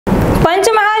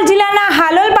પંચમહાલ જિલ્લાના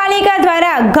હાલોલ પાલિકા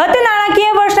દ્વારા ગત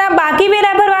નાણાકીય વર્ષના બાકી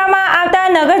વેરા ભરવામાં આવતા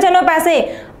નગરજનો પાસે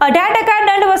 18%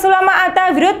 દંડ વસૂલવામાં આવતા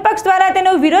વિરોધ પક્ષ દ્વારા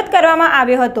તેનો વિરોધ કરવામાં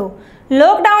આવ્યો હતો।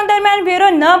 લોકડાઉન દરમિયાન વેરો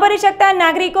ન ભરી શકતા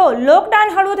નાગરિકો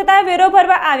લોકડાઉન હળવું થતા વેરો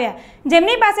ભરવા આવ્યા,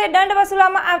 જેમની પાસે દંડ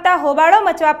વસૂલવામાં આવતા હોબાળો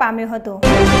મચવા પામ્યો હતો।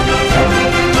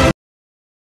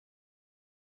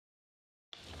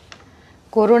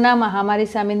 કોરોના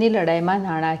મહામારી સામેની લડાઈમાં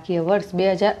નાણાકીય વર્ષ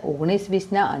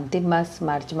 2019-20ના અંતિમ માસ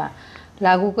માર્ચમાં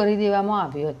લાગુ કરી દેવામાં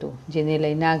આવ્યું હતું, જેને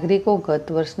લઈ નાગરિકો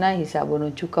ગત વર્ષના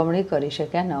હિસાબોની ચૂકવણી કરી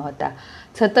શક્યા ન હતા।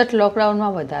 સતત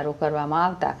લોકડાઉનમાં વધારો કરવામાં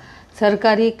આવતા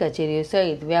સરકારી કચેરીઓ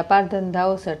સહિત વ્યાપાર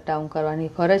ધંધાઓ શટડાઉન કરવાની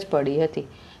ફરજ પડી હતી।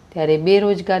 ત્યારે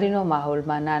બેરોજગારીનો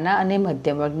માહોલમાં નાના અને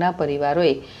મધ્યમ વર્ગના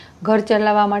પરિવારોએ ઘર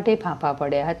ચલાવવા માટે ફાંફા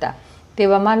પડ્યા હતા।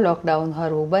 તેવામાં લોકડાઉન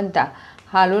હળવું બનતા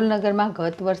હાલોલ નગરમાં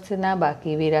ગત વર્ષના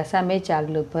બાકી વેરા સામે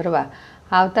ચાલુ ભરવા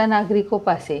આવતા નાગરિકો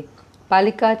પાસે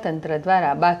પાલિકા તંત્ર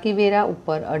દ્વારા બાકી વેરા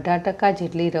ઉપર 18%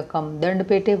 જેટલી રકમ દંડ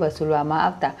પેટે વસૂલવામાં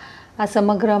આવતા આ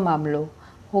સમગ્ર મામલો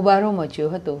હોબાળો મચ્યો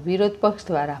હતો। વિરોધ પક્ષ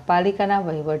દ્વારા પાલિકાના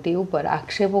વહીવટી ઉપર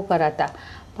આક્ષેપો કરાતા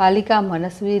પાલિકા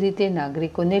મનસ્વી રીતે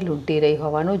નાગરિકોને લૂંટી રહી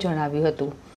હોવાનું જણાવ્યું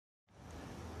હતું।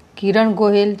 કિરણ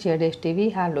ગોહેલ,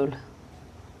 ZSTV, હાલોલ।